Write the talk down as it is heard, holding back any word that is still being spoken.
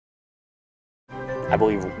I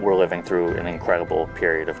believe we're living through an incredible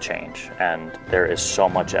period of change, and there is so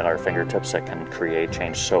much at our fingertips that can create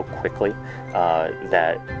change so quickly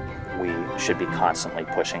that we should be constantly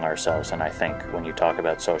pushing ourselves. And I think when you talk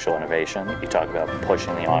about social innovation, you talk about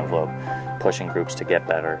pushing the envelope, pushing groups to get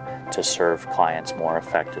better, to serve clients more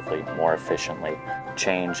effectively, more efficiently.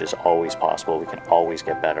 Change is always possible. We can always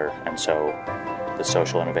get better. And so the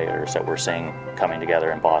social innovators that we're seeing coming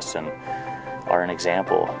together in Boston are an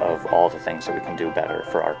example of all the things that we can do better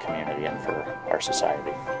for our community and for our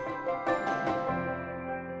society.